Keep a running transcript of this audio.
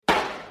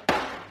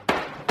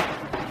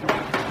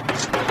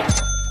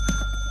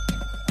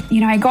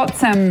I got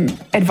some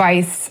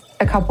advice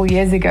a couple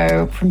years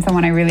ago from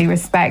someone I really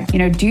respect,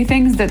 do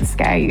things that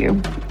scare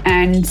you.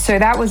 And so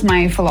that was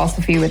my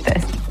philosophy with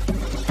this.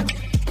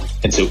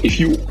 And so if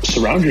you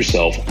surround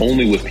yourself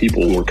only with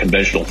people who are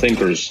conventional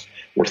thinkers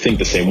or think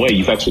the same way,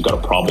 you've actually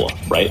got a problem,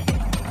 right?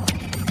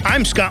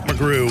 I'm Scott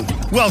McGrew.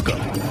 Welcome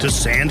to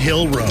Sand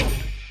Hill Road.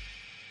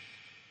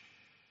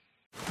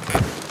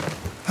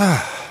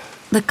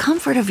 The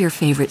comfort of your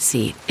favorite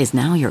seat is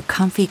now your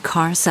comfy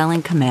car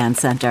selling command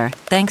center,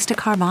 thanks to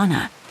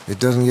Carvana. It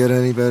doesn't get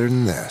any better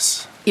than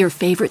this. Your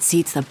favorite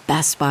seat's the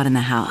best spot in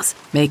the house.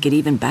 Make it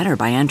even better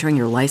by entering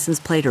your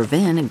license plate or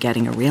VIN and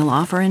getting a real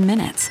offer in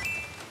minutes.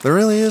 There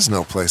really is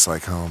no place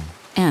like home.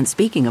 And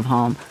speaking of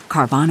home,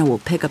 Carvana will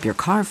pick up your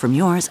car from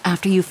yours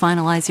after you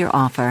finalize your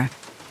offer.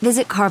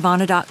 Visit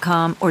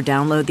Carvana.com or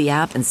download the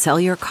app and sell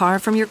your car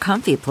from your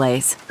comfy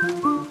place.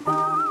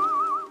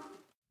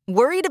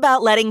 Worried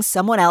about letting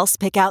someone else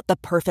pick out the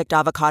perfect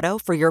avocado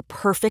for your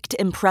perfect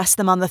impress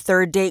them on the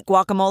third date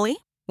guacamole?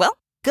 Well,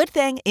 good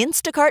thing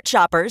Instacart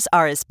shoppers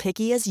are as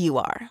picky as you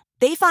are.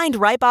 They find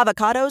ripe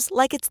avocados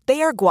like it's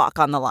their guac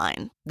on the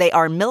line. They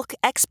are milk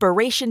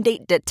expiration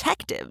date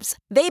detectives.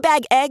 They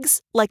bag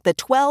eggs like the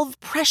 12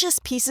 precious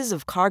pieces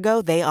of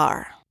cargo they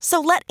are.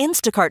 So let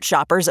Instacart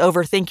shoppers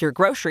overthink your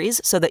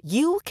groceries so that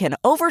you can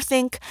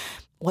overthink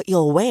what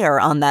you'll wear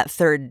on that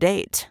third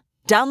date.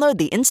 Download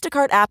the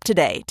Instacart app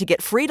today to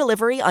get free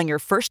delivery on your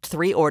first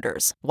 3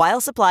 orders,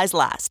 while supplies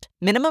last.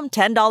 Minimum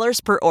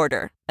 $10 per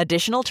order.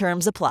 Additional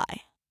terms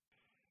apply.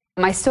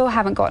 I still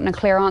haven't gotten a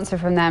clear answer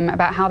from them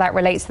about how that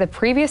relates to the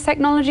previous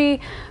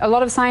technology. A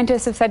lot of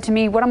scientists have said to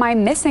me, what am I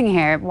missing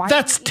here?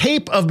 That's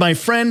tape of my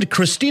friend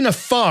Christina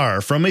Farr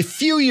from a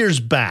few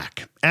years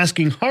back,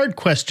 asking hard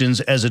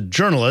questions as a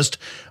journalist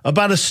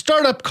about a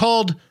startup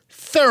called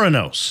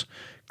Theranos.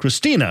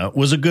 Christina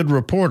was a good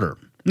reporter.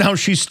 Now,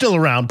 she's still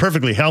around,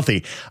 perfectly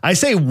healthy. I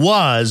say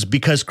was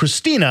because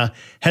Christina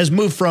has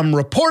moved from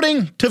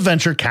reporting to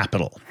venture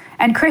capital.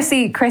 And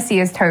Chrissy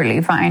is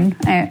totally fine.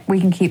 We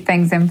can keep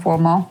things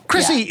informal.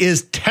 Chrissy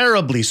is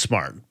terribly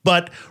smart,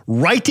 but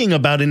writing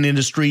about an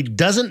industry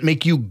doesn't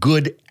make you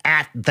good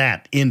at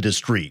that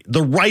industry.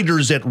 The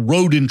writers at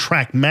Road and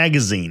Track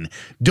magazine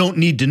don't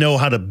need to know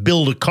how to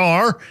build a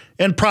car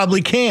and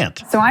probably can't.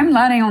 So I'm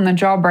learning on the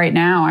job right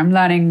now. I'm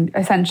learning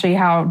essentially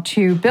how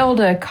to build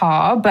a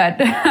car, but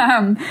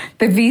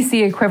the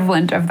VC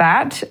equivalent of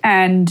that.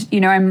 And,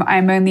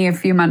 I'm only a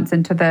few months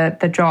into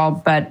the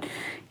job, but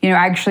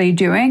actually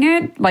doing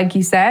it, like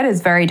you said,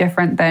 is very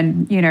different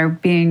than,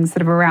 being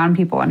sort of around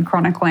people and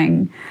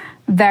chronicling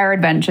their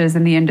adventures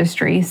in the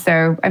industry.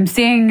 So I'm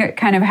seeing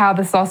kind of how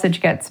the sausage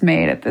gets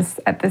made at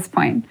this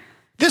point.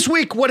 This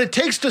week, what it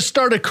takes to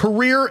start a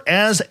career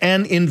as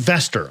an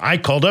investor. I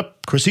called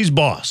up Chrissy's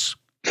boss.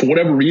 For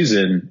whatever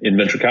reason, in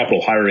venture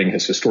capital, hiring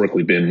has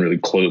historically been really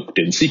cloaked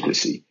in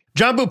secrecy.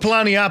 Jambu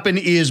Palaniappan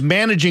is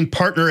managing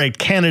partner at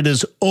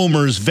Canada's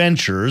OMERS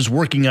Ventures,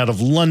 working out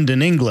of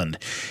London, England.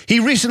 He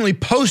recently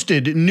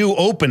posted new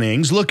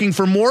openings looking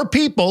for more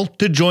people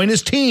to join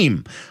his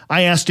team.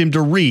 I asked him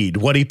to read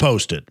what he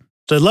posted.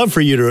 So I'd love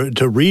for you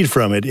to read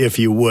from it, if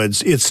you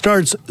would. It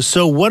starts,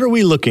 so what are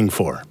we looking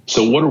for?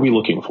 So what are we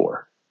looking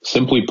for?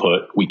 Simply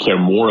put, we care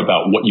more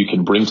about what you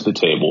can bring to the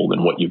table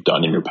than what you've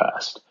done in your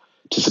past.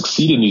 To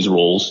succeed in these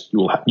roles, you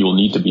will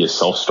need to be a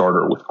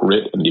self-starter with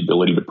grit and the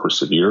ability to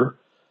persevere,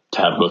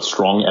 to have both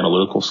strong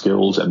analytical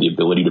skills and the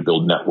ability to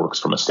build networks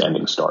from a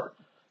standing start.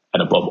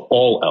 And above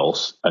all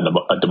else,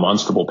 a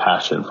demonstrable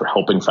passion for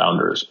helping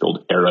founders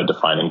build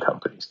era-defining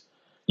companies.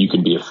 You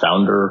can be a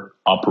founder,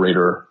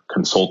 operator,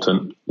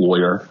 consultant,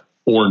 lawyer,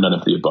 or none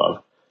of the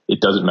above.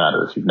 It doesn't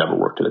matter if you've never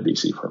worked at a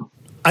VC firm.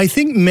 I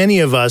think many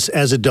of us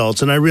as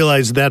adults, and I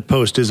realize that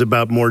post is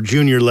about more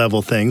junior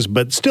level things,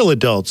 but still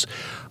adults,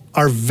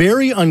 are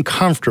very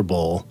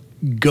uncomfortable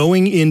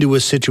going into a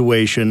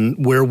situation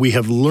where we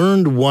have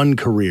learned one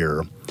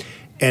career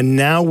and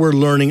now we're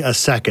learning a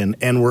second,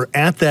 and we're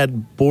at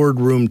that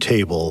boardroom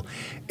table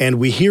and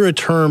we hear a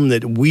term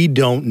that we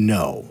don't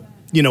know.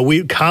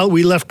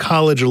 We left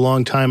college a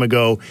long time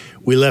ago.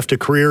 We left a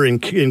career,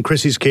 in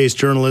Chrissy's case,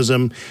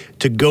 journalism,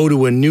 to go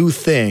to a new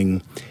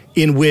thing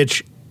in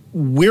which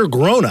we're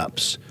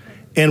grown-ups.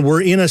 And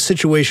we're in a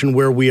situation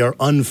where we are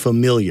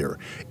unfamiliar.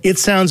 It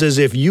sounds as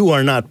if you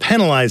are not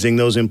penalizing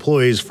those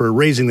employees for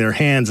raising their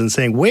hands and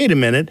saying, wait a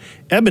minute,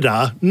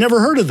 EBITDA,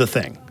 never heard of the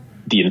thing.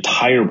 The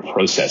entire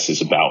process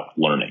is about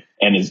learning.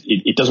 And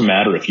it doesn't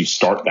matter if you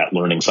start that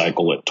learning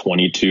cycle at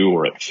 22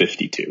 or at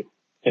 52.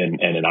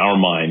 And in our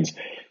minds,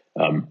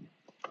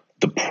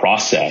 the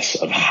process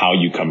of how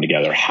you come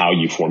together, how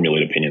you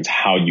formulate opinions,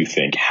 how you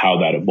think, how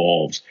that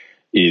evolves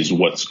is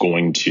what's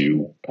going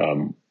to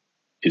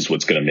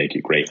make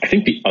it great. I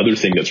think the other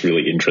thing that's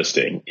really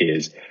interesting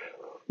is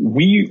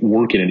we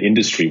work in an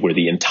industry where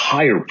the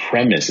entire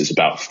premise is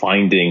about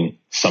finding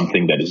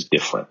something that is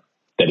different,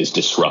 that is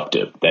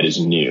disruptive, that is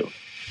new.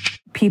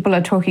 People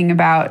are talking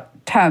about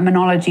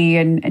terminology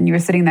and you were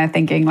sitting there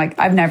thinking, like,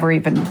 I've never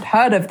even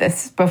heard of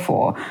this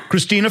before.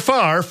 Christina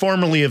Farr,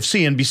 formerly of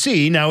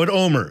CNBC, now at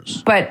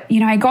OMERS. But,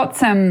 I got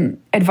some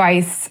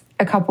advice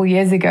a couple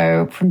years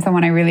ago from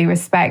someone I really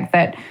respect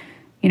that,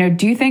 you know,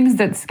 do things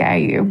that scare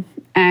you.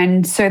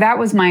 And so that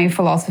was my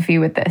philosophy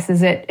with this.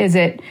 Is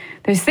it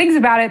there's things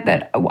about it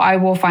that I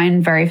will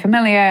find very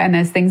familiar, and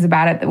there's things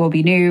about it that will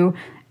be new.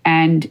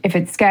 And if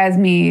it scares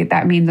me,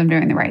 that means I'm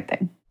doing the right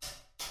thing.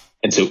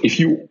 And so if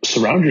you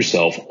surround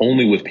yourself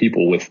only with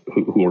people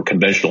who are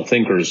conventional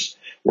thinkers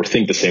or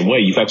think the same way,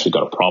 you've actually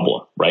got a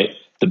problem, right?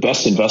 The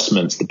best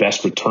investments, the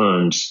best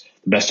returns,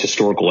 the best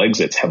historical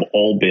exits have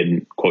all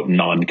been, quote,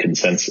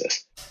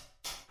 non-consensus.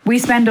 We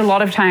spend a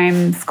lot of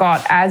time,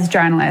 Scott, as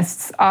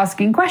journalists,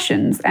 asking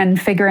questions and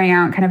figuring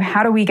out kind of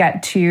how do we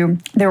get to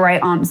the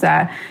right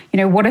answer? You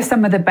know, what are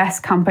some of the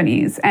best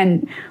companies?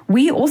 And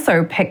we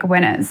also pick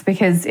winners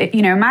because,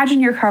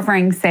 imagine you're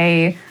covering,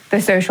 say, the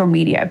social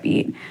media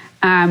beat.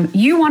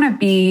 You want to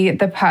be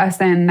the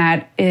person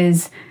that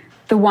is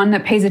the one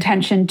that pays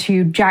attention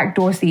to Jack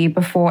Dorsey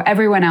before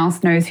everyone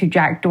else knows who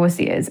Jack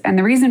Dorsey is. And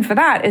the reason for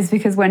that is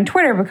because when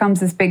Twitter becomes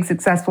this big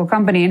successful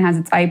company and has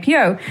its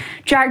IPO,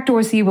 Jack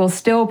Dorsey will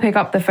still pick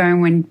up the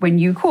phone when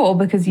you call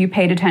because you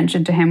paid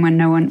attention to him when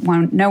no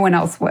one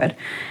else would. And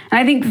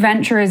I think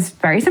venture is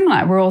very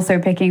similar. We're also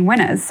picking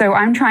winners. So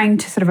I'm trying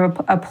to sort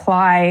of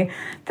apply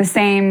the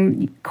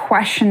same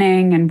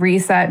questioning and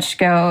research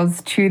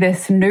skills to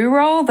this new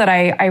role that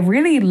I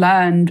really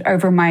learned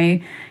over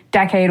my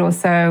decade or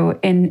so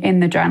in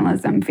the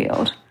journalism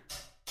field.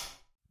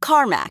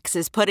 CarMax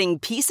is putting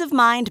peace of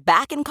mind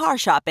back in car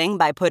shopping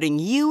by putting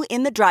you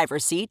in the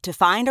driver's seat to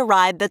find a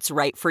ride that's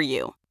right for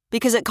you.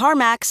 Because at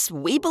CarMax,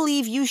 we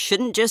believe you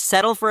shouldn't just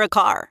settle for a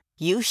car.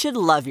 You should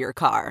love your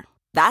car.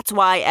 That's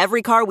why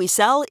every car we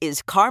sell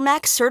is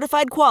CarMax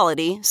certified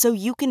quality, so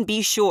you can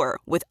be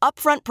sure with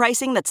upfront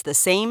pricing that's the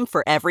same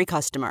for every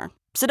customer.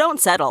 So don't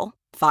settle.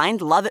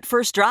 Find love at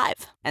first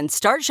drive and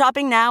start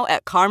shopping now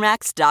at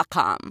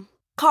CarMax.com.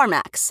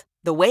 CarMax,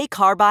 the way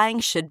car buying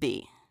should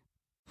be.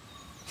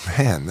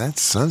 Man, that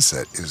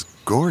sunset is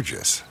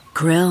gorgeous.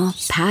 Grill,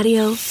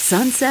 patio,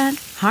 sunset.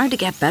 Hard to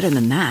get better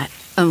than that.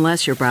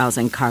 Unless you're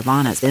browsing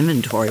Carvana's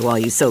inventory while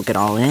you soak it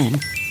all in.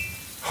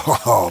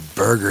 Oh,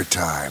 burger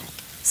time.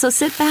 So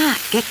sit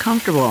back, get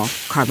comfortable.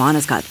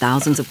 Carvana's got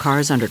thousands of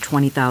cars under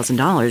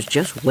 $20,000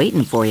 just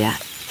waiting for you.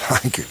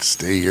 I could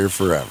stay here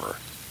forever.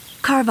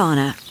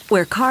 Carvana,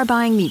 where car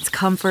buying meets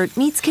comfort,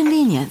 meets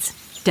convenience.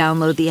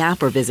 Download the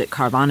app or visit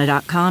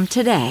Carvana.com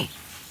today.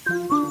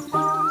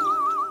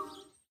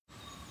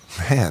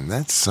 Man,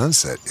 that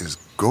sunset is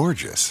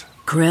gorgeous.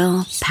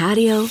 Grill,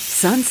 patio,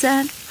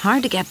 sunset.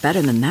 Hard to get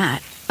better than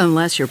that.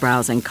 Unless you're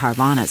browsing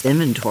Carvana's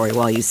inventory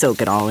while you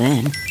soak it all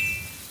in.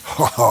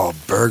 Oh,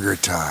 burger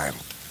time.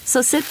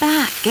 So sit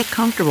back, get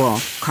comfortable.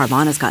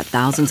 Carvana's got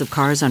thousands of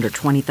cars under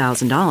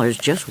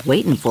 $20,000 just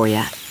waiting for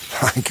you.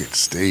 I could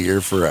stay here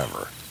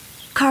forever.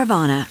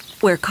 Carvana,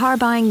 where car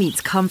buying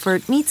meets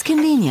comfort, meets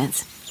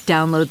convenience.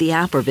 Download the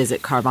app or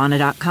visit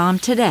Carvana.com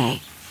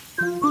today.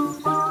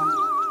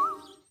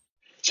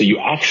 So you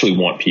actually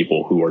want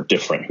people who are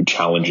different, who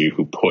challenge you,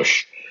 who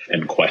push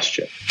and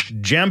question.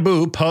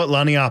 Jambu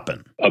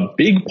Pautlaniappan. A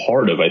big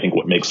part of, I think,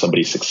 what makes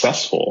somebody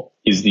successful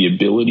is the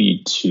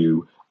ability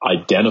to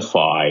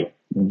identify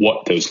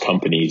what those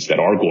companies that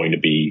are going to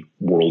be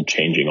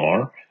world-changing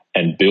are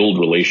and build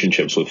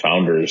relationships with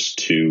founders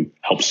to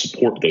help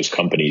support those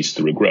companies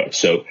through growth.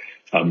 So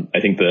I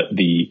think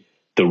the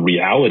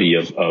reality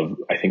of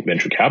I think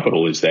venture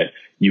capital is that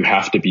you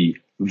have to be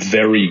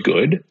very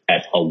good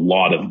at a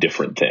lot of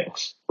different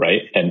things,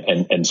 right?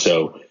 And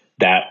so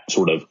that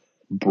sort of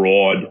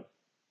broad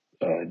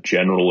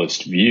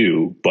generalist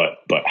view,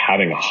 but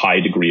having a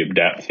high degree of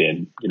depth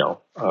in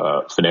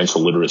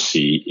financial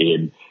literacy,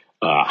 in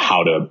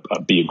how to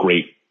be a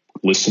great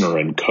listener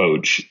and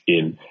coach,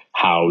 in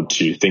how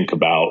to think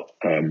about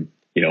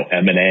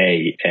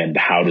M&A and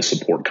how to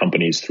support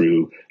companies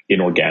through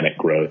inorganic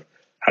growth,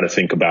 how to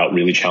think about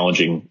really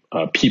challenging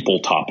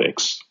people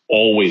topics,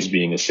 always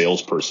being a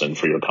salesperson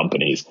for your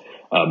companies.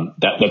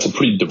 That's a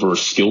pretty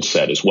diverse skill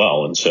set as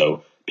well. And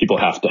so people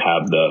have to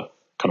have the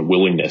kind of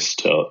willingness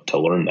to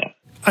learn that.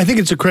 I think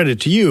it's a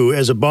credit to you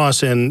as a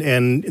boss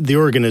and the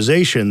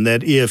organization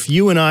that if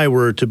you and I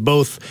were to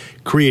both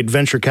create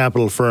venture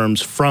capital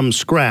firms from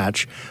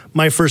scratch,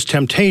 my first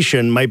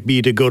temptation might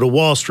be to go to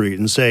Wall Street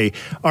and say,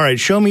 all right,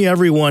 show me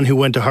everyone who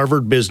went to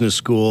Harvard Business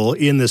School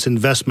in this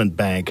investment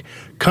bank.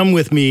 Come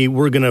with me.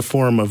 We're going to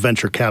form a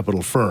venture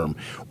capital firm.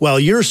 While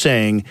you're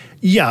saying,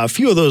 yeah, a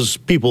few of those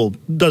people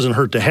doesn't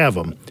hurt to have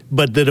them,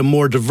 but that a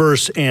more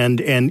diverse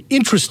and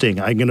interesting,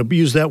 I'm going to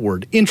use that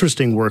word,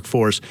 interesting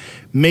workforce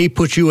may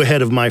put you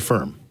ahead of my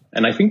firm.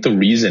 And I think the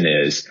reason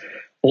is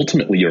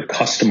ultimately your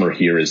customer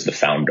here is the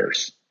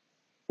founders,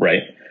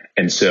 right?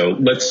 And so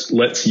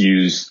let's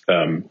use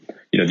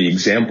the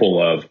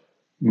example of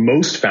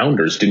most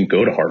founders didn't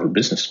go to Harvard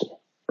Business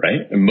School,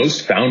 right? And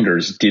most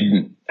founders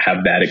didn't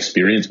have that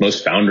experience.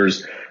 Most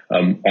founders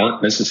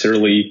aren't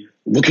necessarily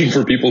looking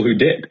for people who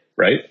did,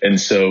 right? And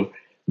so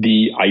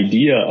the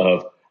idea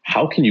of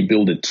how can you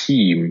build a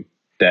team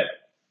that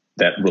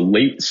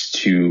relates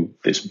to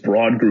this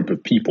broad group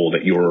of people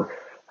that you're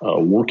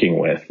working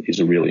with is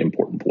a really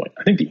important point.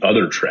 I think the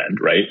other trend,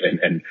 right,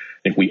 and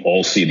I think we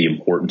all see the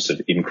importance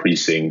of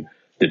increasing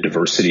the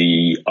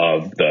diversity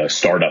of the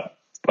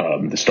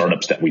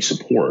startups that we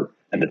support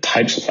and the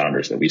types of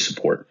founders that we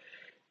support,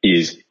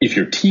 is if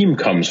your team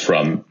comes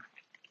from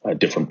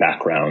different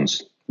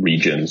backgrounds,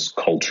 regions,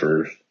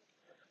 cultures,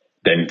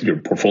 then your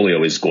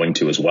portfolio is going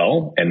to as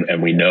well.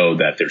 And we know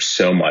that there's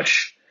so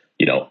much,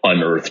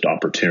 unearthed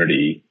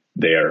opportunity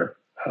there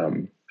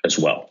as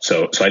well.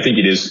 So I think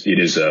it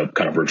is a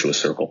kind of virtuous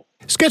circle.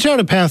 Sketch out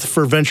a path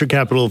for venture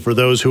capital for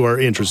those who are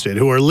interested,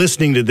 who are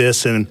listening to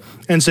this and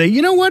say, you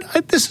know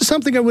what, this is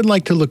something I would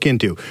like to look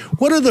into.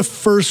 What are the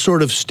first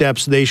sort of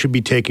steps they should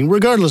be taking,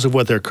 regardless of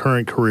what their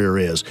current career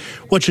is?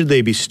 What should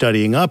they be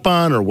studying up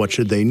on, or what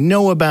should they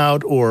know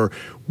about, or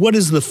what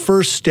is the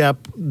first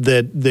step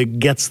that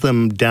gets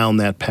them down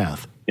that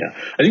path? Yeah,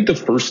 I think the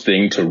first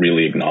thing to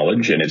really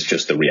acknowledge, and it's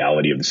just the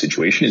reality of the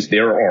situation, is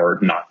there are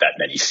not that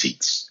many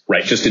seats,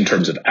 right? Just in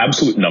terms of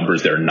absolute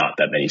numbers, there are not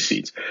that many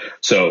seats.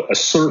 So a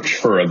search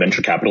for a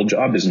venture capital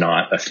job is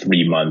not a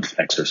 3-month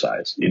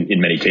exercise. In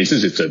many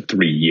cases, it's a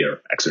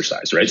 3-year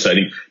exercise, right? So I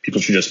think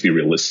people should just be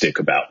realistic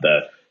about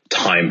the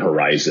time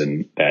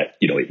horizon that,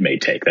 it may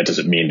take. That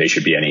doesn't mean they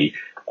should be any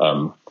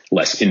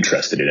less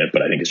interested in it,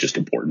 but I think it's just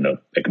important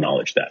to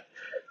acknowledge that.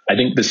 I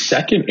think the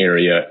second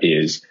area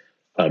is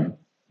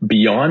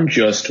beyond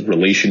just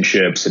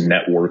relationships and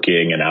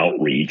networking and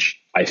outreach.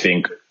 I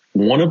think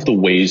one of the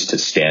ways to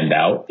stand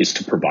out is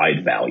to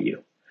provide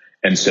value.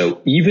 And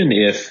so even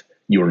if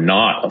you're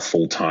not a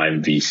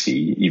full-time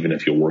VC, even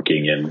if you're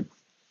working in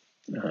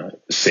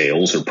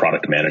sales or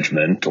product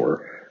management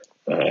or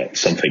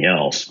something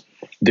else,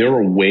 there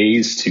are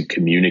ways to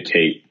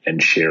communicate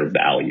and share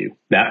value.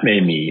 That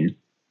may mean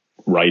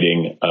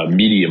writing a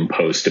Medium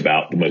post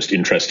about the most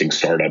interesting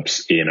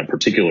startups in a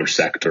particular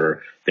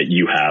sector that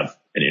you have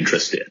an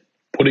interest in,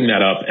 putting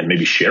that up and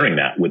maybe sharing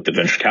that with the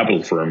venture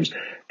capital firms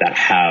that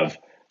have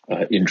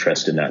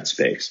interest in that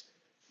space.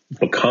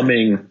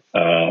 Becoming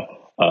an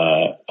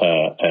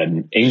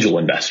angel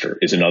investor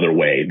is another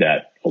way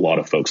that a lot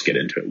of folks get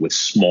into it, with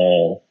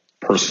small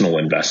personal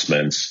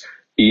investments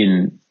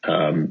in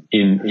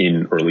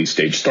early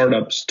stage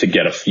startups to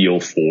get a feel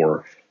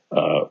for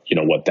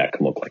what that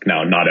can look like.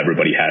 Now, not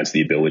everybody has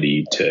the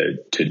ability to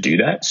do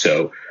that.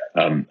 So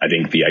I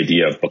think the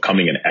idea of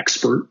becoming an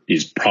expert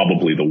is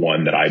probably the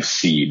one that I've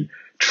seen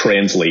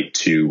translate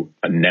to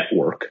a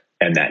network,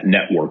 and that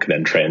network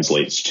then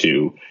translates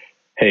to,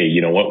 hey,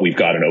 you know what, we've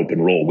got an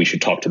open role. We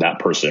should talk to that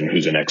person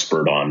who's an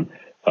expert on,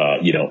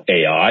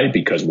 AI,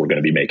 because we're going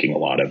to be making a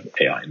lot of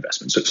AI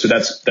investments. So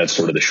that's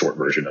sort of the short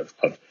version of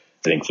I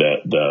think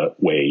the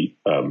way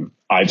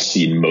I've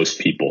seen most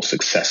people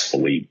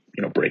successfully,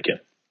 break in.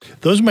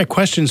 Those are my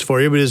questions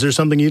for you, but is there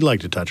something you'd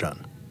like to touch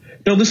on?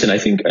 No, listen, I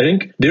think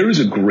there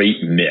is a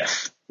great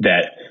myth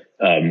that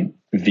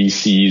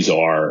VCs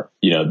are,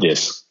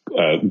 this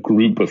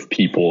group of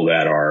people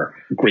that are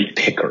great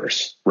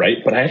pickers,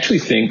 right? But I actually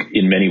think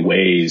in many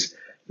ways,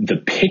 the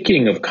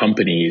picking of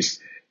companies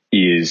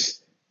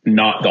is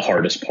not the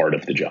hardest part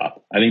of the job.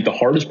 I think the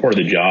hardest part of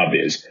the job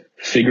is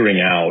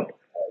figuring out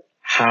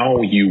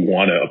how you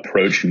want to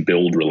approach and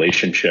build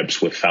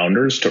relationships with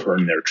founders to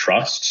earn their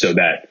trust, so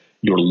that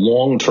your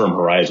long-term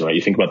horizon, right?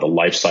 You think about the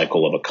life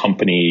cycle of a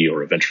company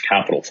or a venture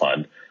capital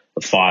fund,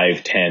 the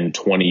 5, 10,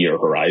 20-year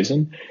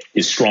horizon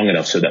is strong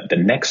enough so that the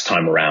next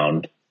time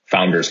around,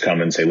 founders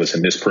come and say,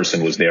 listen, this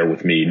person was there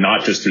with me,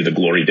 not just through the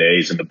glory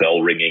days and the bell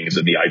ringings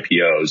and the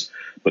IPOs,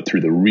 but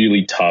through the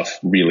really tough,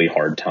 really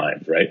hard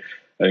times, right?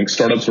 I think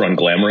startups are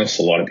unglamorous.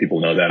 A lot of people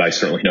know that. I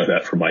certainly know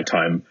that from my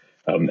time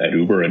at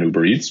Uber and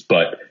Uber Eats.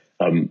 But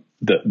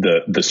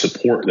the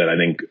support that I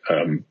think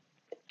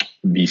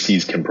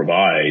VCs can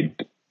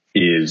provide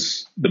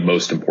is the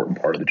most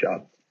important part of the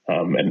job.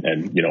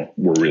 And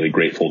we're really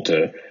grateful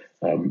to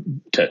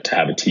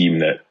have a team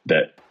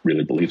that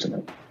really believes in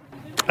it.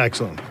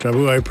 Excellent.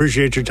 John, I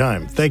appreciate your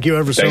time. Thank you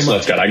ever so much.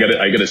 Thanks, Scott. I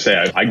gotta say,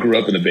 I grew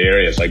up in the Bay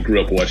Area, so I grew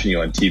up watching you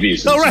on TV.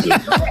 So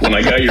when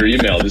I got your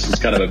email, this is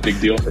kind of a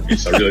big deal for me.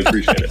 So I really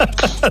appreciate it.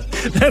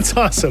 That's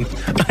awesome.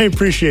 I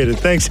appreciate it.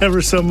 Thanks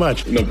ever so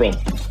much. No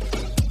problem.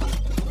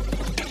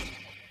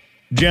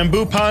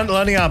 Jambu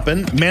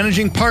Palaniappan,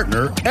 managing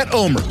partner at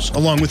OMERS,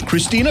 along with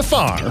Christina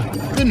Farr,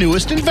 the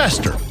newest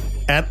investor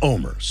at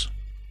OMERS.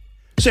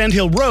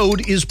 Sandhill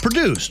Road is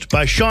produced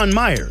by Sean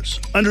Myers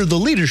under the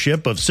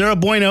leadership of Sarah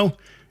Bueno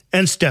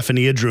and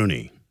Stephanie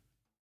Adruni.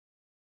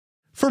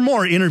 For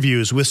more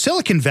interviews with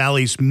Silicon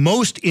Valley's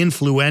most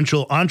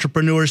influential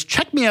entrepreneurs,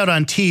 check me out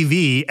on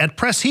TV at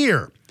Press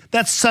Here.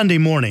 That's Sunday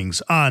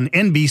mornings on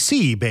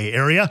NBC Bay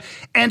Area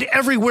and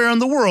everywhere in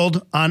the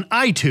world on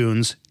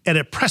iTunes and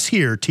at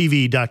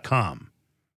PressHereTV.com.